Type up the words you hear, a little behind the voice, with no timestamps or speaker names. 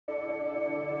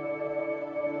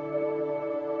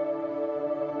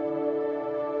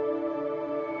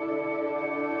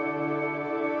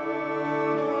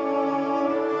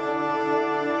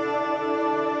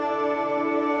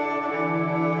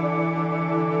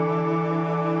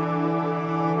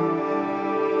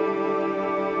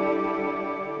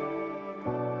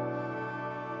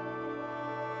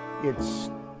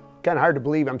It's kind of hard to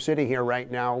believe I'm sitting here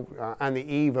right now on the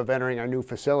eve of entering our new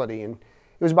facility. And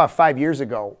it was about 5 years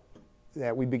ago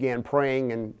that we began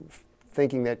praying and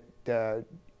thinking that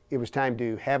it was time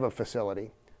to have a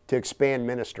facility, to expand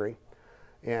ministry.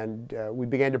 And we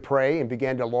began to pray and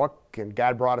began to look, and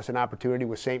God brought us an opportunity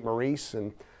with St. Maurice,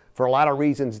 and for a lot of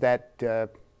reasons that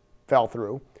fell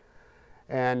through.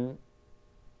 And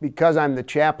because I'm the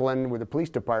chaplain with the police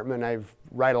department, I've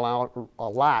write a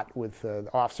lot with the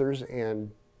officers,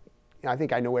 and I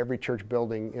think I know every church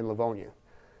building in Livonia.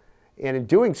 And in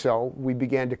doing so, we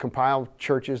began to compile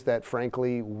churches that,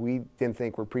 frankly, we didn't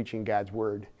think were preaching God's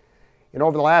word. And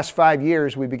over the last 5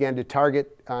 years, we began to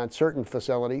target on certain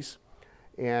facilities.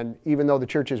 And even though the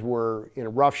churches were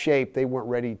in rough shape, they weren't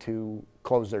ready to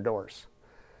close their doors.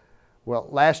 Well,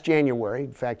 last January,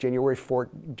 in fact, January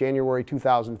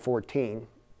 2014,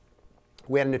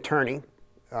 we had an attorney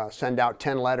send out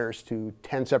 10 letters to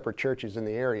 10 separate churches in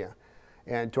the area.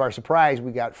 And to our surprise,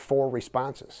 we got 4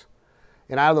 responses.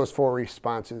 And out of those 4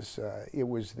 responses, it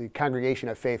was the congregation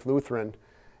at Faith Lutheran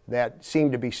that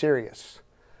seemed to be serious.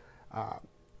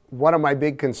 One of my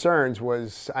big concerns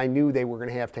was I knew they were going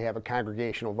to have a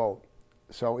congregational vote.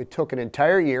 So it took an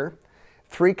entire year,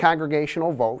 3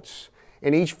 congregational votes,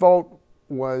 and each vote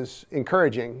was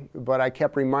encouraging, but I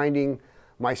kept reminding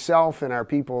myself and our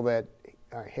people that,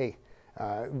 hey,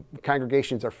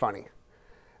 congregations are funny.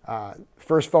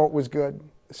 First vote was good,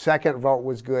 second vote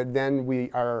was good, then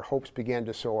our hopes began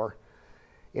to soar.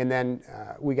 And then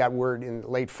we got word in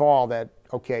late fall that,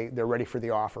 okay, they're ready for the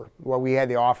offer. Well, we had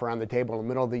the offer on the table in the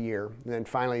middle of the year, and then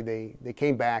finally they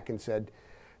came back and said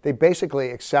they basically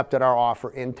accepted our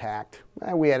offer intact.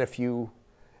 And we had a few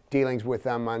dealings with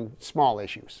them on small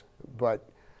issues, but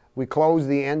we closed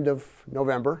the end of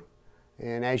November,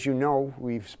 and as you know,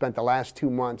 we've spent the last 2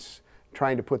 months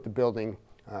trying to put the building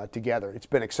together. It's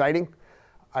been exciting.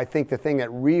 I think the thing that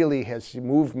really has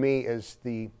moved me is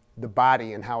the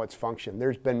body and how it's functioned.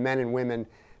 There's been men and women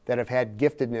that have had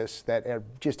giftedness that have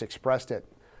just expressed it.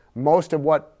 Most of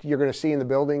what you're going to see in the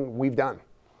building, we've done.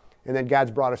 And then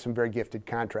God's brought us some very gifted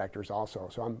contractors also.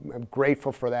 So I'm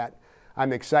grateful for that.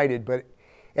 I'm excited. But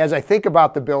as I think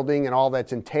about the building and all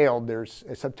that's entailed,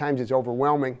 sometimes it's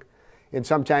overwhelming, and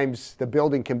sometimes the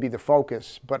building can be the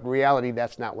focus, but in reality,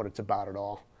 that's not what it's about at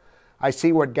all. I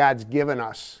see what God's given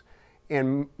us,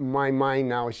 and my mind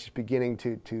now is just beginning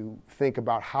to think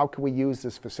about how can we use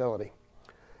this facility.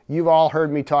 You've all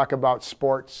heard me talk about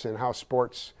sports and how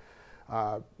sports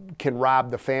can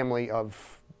rob the family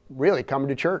of really coming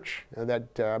to church,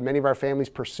 that many of our families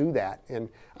pursue that. And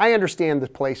I understand the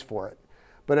place for it.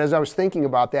 But as I was thinking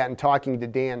about that and talking to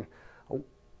Dan,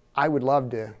 I would love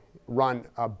to run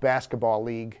a basketball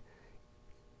league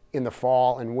in the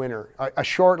fall and winter. A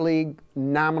short league,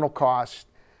 nominal cost,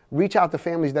 reach out to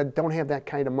families that don't have that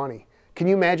kind of money. Can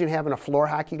you imagine having a floor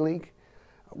hockey league?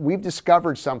 We've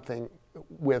discovered something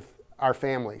with our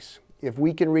families. If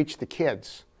we can reach the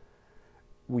kids,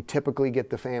 we typically get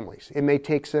the families. It may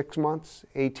take 6 months,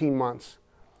 18 months,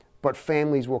 but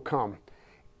families will come.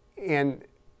 And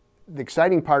the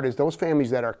exciting part is those families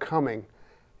that are coming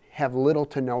have little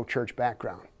to no church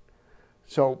background.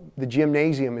 So the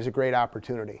gymnasium is a great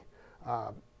opportunity.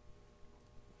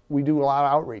 We do a lot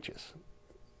of outreaches.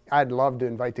 I'd love to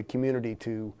invite the community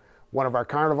to one of our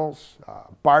carnivals,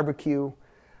 barbecue.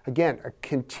 Again, a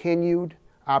continued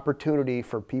opportunity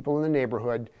for people in the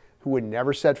neighborhood who would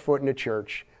never set foot in a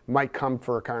church might come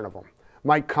for a carnival,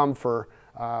 might come for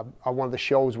one of the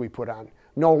shows we put on.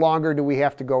 No longer do we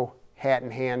have to go hat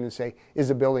in hand and say, is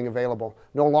the building available?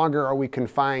 No longer are we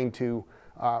confined to,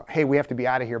 hey, we have to be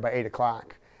out of here by 8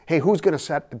 o'clock. Hey, who's going to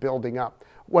set the building up?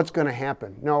 What's going to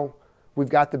happen? No, we've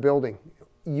got the building.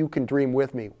 You can dream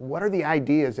with me. What are the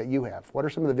ideas that you have? What are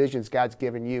some of the visions God's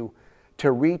given you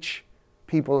to reach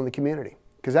people in the community?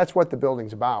 Because that's what the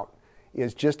building's about,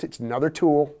 it's another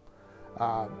tool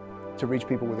to reach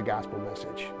people with the gospel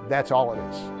message. That's all it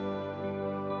is.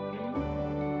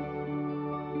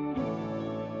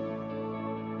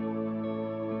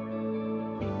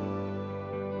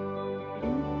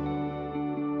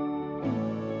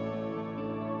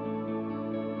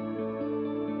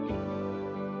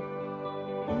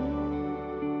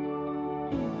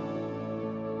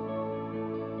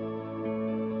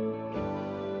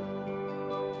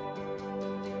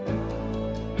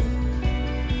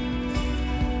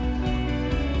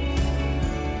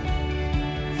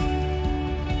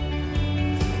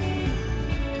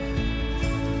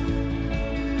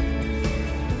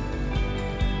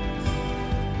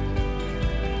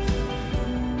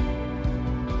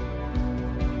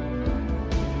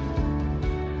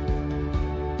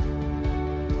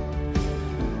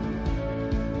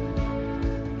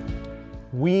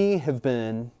 have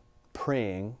been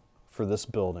praying for this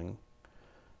building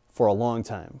for a long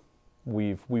time.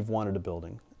 We've wanted a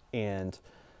building, and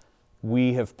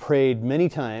we have prayed many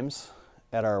times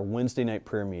at our Wednesday night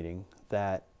prayer meeting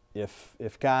that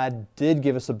if God did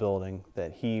give us a building,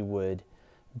 that He would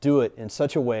do it in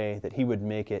such a way that He would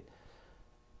make it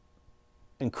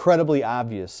incredibly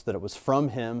obvious that it was from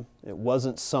Him. It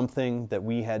wasn't something that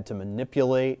we had to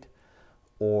manipulate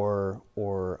or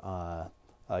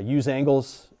use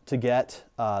angles to get,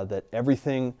 that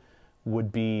everything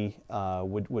would be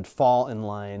would fall in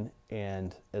line.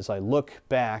 And as I look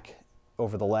back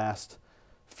over the last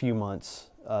few months,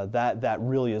 that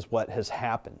really is what has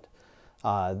happened.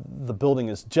 The building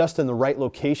is just in the right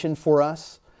location for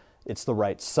us. It's the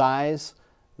right size.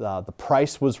 The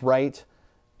price was right.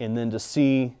 And then to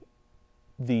see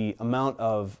the amount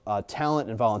of talent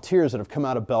and volunteers that have come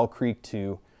out of Bell Creek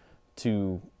to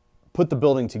put the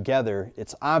building together,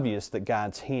 it's obvious that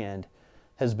God's hand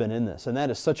has been in this. And that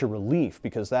is such a relief,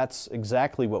 because that's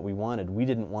exactly what we wanted. We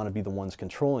didn't want to be the ones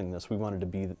controlling this. We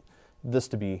wanted this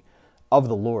to be of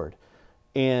the Lord.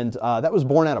 And that was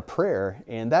born out of prayer.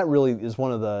 And that really is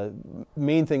one of the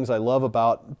main things I love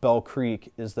about Bell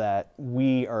Creek, is that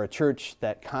we are a church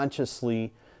that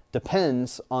consciously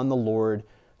depends on the Lord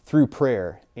through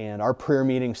prayer. And our prayer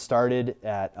meeting started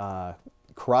at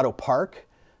Corrado Park,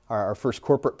 our first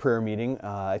corporate prayer meeting.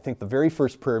 I think the very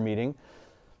first prayer meeting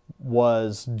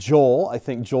was Joel. I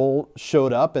think Joel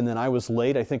showed up, and then I was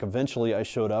late. I think eventually I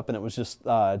showed up, and it was just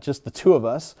the two of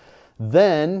us.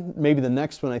 Then maybe the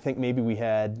next one, I think maybe we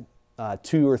had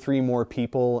 2 or 3 more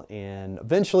people, and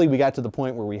eventually we got to the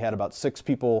point where we had about 6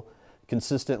 people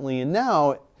consistently, and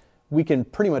now we can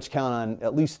pretty much count on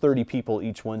at least 30 people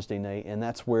each Wednesday night, and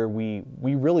that's where we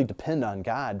really depend on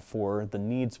God for the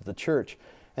needs of the church.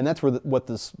 And that's where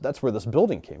that's where this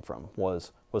building came from,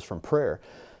 was from prayer.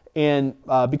 And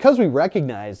because we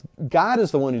recognize God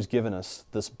is the one who's given us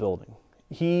this building,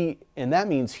 and that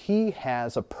means He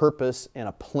has a purpose and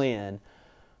a plan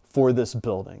for this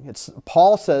building.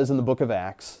 Paul says in the book of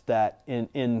Acts that in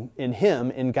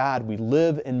Him, in God, we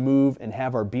live and move and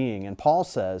have our being. And Paul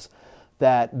says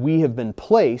that we have been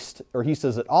placed, or he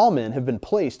says that all men have been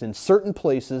placed in certain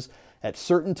places at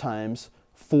certain times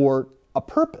for a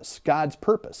purpose, God's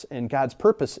purpose. And God's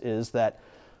purpose is that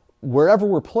wherever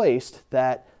we're placed,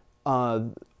 that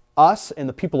us and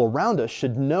the people around us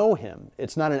should know Him.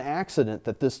 It's not an accident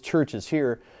that this church is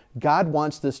here. God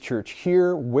wants this church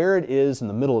here where it is in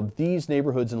the middle of these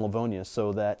neighborhoods in Livonia,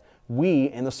 so that we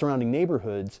and the surrounding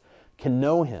neighborhoods can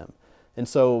know Him. And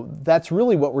so that's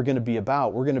really what we're going to be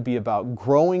about. We're going to be about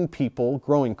growing people,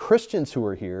 growing Christians who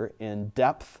are here in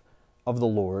depth of the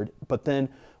Lord, but then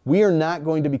we are not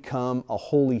going to become a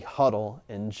holy huddle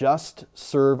and just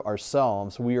serve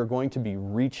ourselves. We are going to be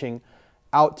reaching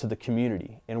out to the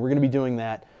community, and we're going to be doing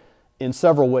that in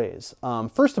several ways.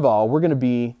 First of all, we're going to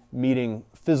be meeting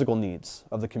physical needs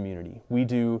of the community. We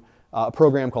do a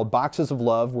program called Boxes of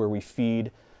Love, where we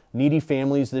feed needy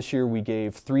families. This year we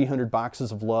gave 300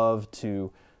 boxes of love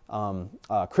to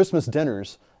Christmas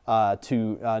dinners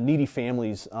to needy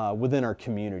families within our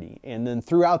community. And then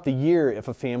throughout the year, if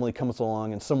a family comes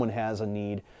along and someone has a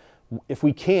need, if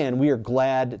we can, we are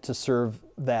glad to serve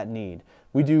that need.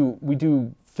 We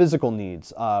do physical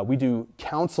needs. We do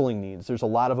counseling needs. There's a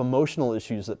lot of emotional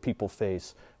issues that people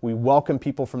face. We welcome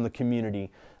people from the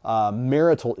community.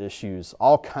 Marital issues,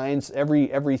 all kinds,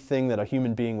 everything that a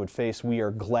human being would face, we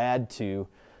are glad to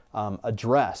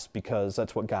address, because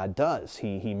that's what God does.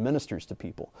 He ministers to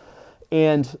people.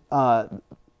 And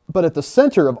but at the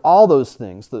center of all those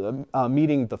things,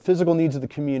 meeting the physical needs of the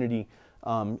community,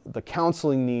 the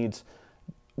counseling needs,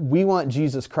 we want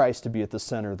Jesus Christ to be at the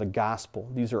center, the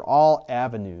gospel. These are all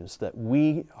avenues that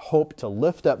we hope to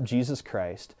lift up Jesus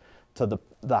Christ to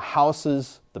the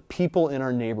houses, the people in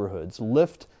our neighborhoods,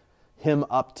 lift Him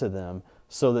up to them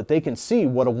so that they can see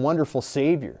what a wonderful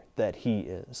Savior that He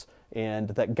is, and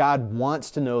that God wants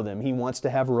to know them. He wants to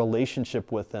have a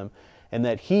relationship with them, and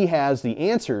that He has the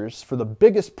answers for the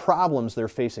biggest problems they're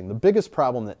facing. The biggest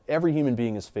problem that every human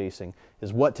being is facing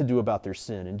is what to do about their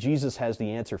sin, and Jesus has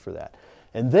the answer for that.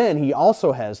 And then He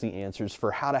also has the answers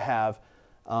for how to have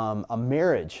a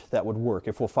marriage that would work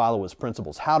if we'll follow His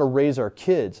principles, how to raise our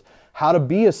kids, how to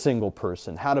be a single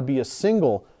person, how to be a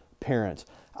single parent,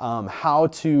 how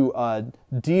to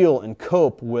deal and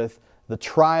cope with the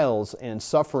trials and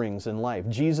sufferings in life.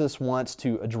 Jesus wants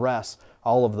to address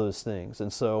all of those things.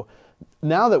 And so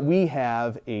now that we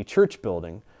have a church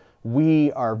building,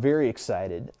 we are very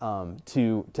excited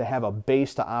to have a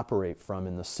base to operate from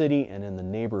in the city and in the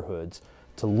neighborhoods,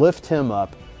 to lift Him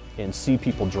up and see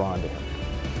people drawn to Him.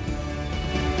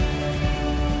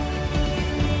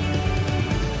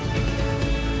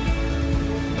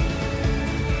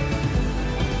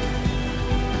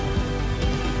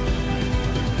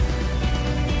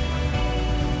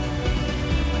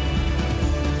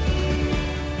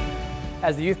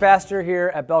 As the youth pastor here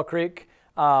at Bell Creek,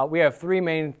 we have three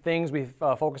main things we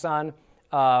focus on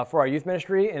for our youth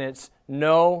ministry, and it's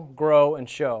know, grow, and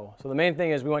show. So the main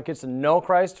thing is we want kids to know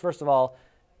Christ, first of all,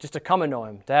 just to come and know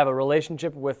Him, to have a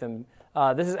relationship with Him.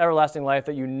 This is everlasting life,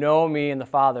 that you know me and the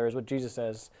Father, is what Jesus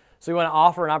says. So we want to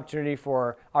offer an opportunity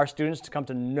for our students to come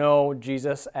to know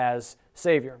Jesus as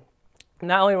Savior.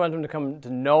 Not only do we want them to come to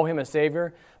know Him as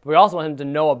Savior, but we also want them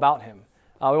to know about Him.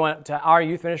 We want our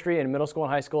youth ministry in middle school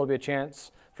and high school to be a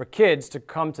chance for kids to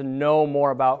come to know more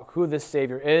about who this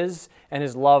Savior is and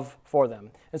His love for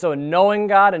them. And so in knowing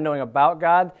God and knowing about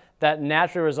God, that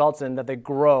naturally results in that they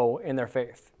grow in their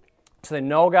faith. So they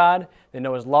know God, they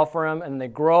know His love for Him, and they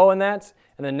grow in that,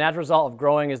 and the natural result of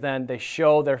growing is then they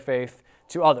show their faith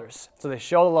to others. So they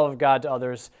show the love of God to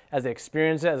others as they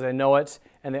experience it, as they know it,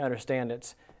 and they understand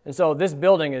it. And so this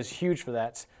building is huge for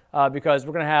that because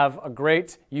we're going to have a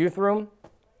great youth room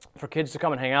for kids to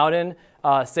come and hang out in,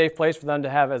 a safe place for them to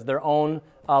have as their own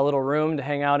little room to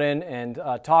hang out in and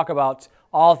talk about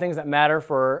all things that matter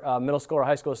for middle school or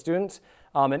high school students.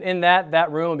 And in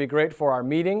that room will be great for our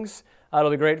meetings. It'll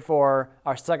be great for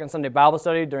our second Sunday Bible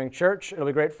study during church. It'll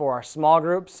be great for our small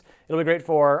groups. It'll be great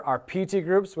for our PT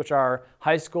groups, which are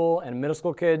high school and middle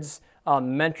school kids,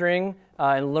 mentoring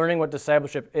and learning what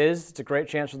discipleship is. It's a great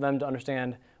chance for them to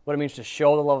understand what it means to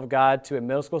show the love of God to a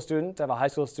middle school student, to have a high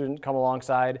school student come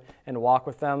alongside and walk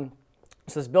with them.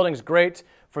 So this building is great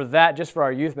for that, just for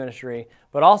our youth ministry,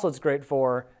 but also it's great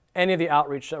for any of the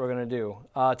outreach that we're going to do.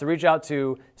 To reach out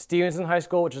to Stevenson High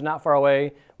School, which is not far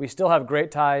away. We still have great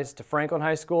ties to Franklin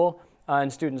High School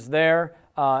and students there,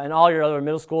 and all your other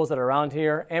middle schools that are around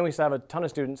here, and we still have a ton of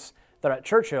students that are at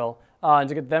Churchill, and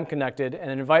to get them connected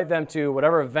and invite them to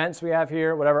whatever events we have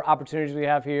here, whatever opportunities we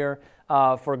have here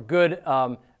for good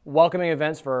welcoming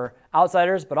events for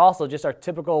outsiders, but also just our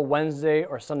typical Wednesday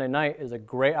or Sunday night is a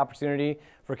great opportunity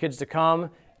for kids to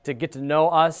come, to get to know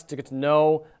us, to get to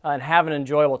know and have an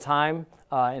enjoyable time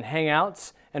and hang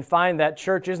out and find that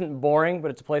church isn't boring, but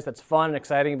it's a place that's fun and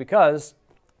exciting because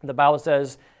the Bible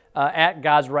says at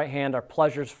God's right hand are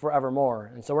pleasures forevermore.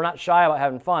 And so we're not shy about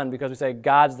having fun because we say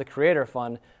God's the creator of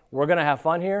fun. We're going to have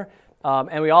fun here.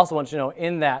 And we also want you to know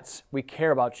in that we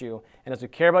care about you. And as we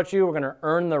care about you, we're going to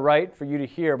earn the right for you to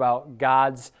hear about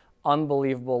God's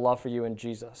unbelievable love for you in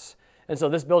Jesus. And so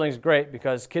this building is great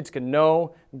because kids can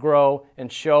know, grow,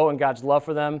 and show in God's love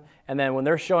for them. And then when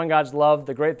they're showing God's love,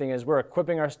 the great thing is we're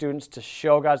equipping our students to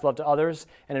show God's love to others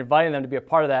and inviting them to be a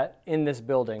part of that in this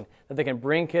building, that they can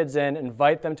bring kids in,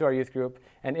 invite them to our youth group,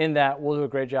 and in that we'll do a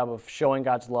great job of showing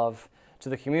God's love to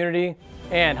the community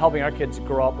and helping our kids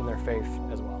grow up in their faith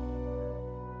as well.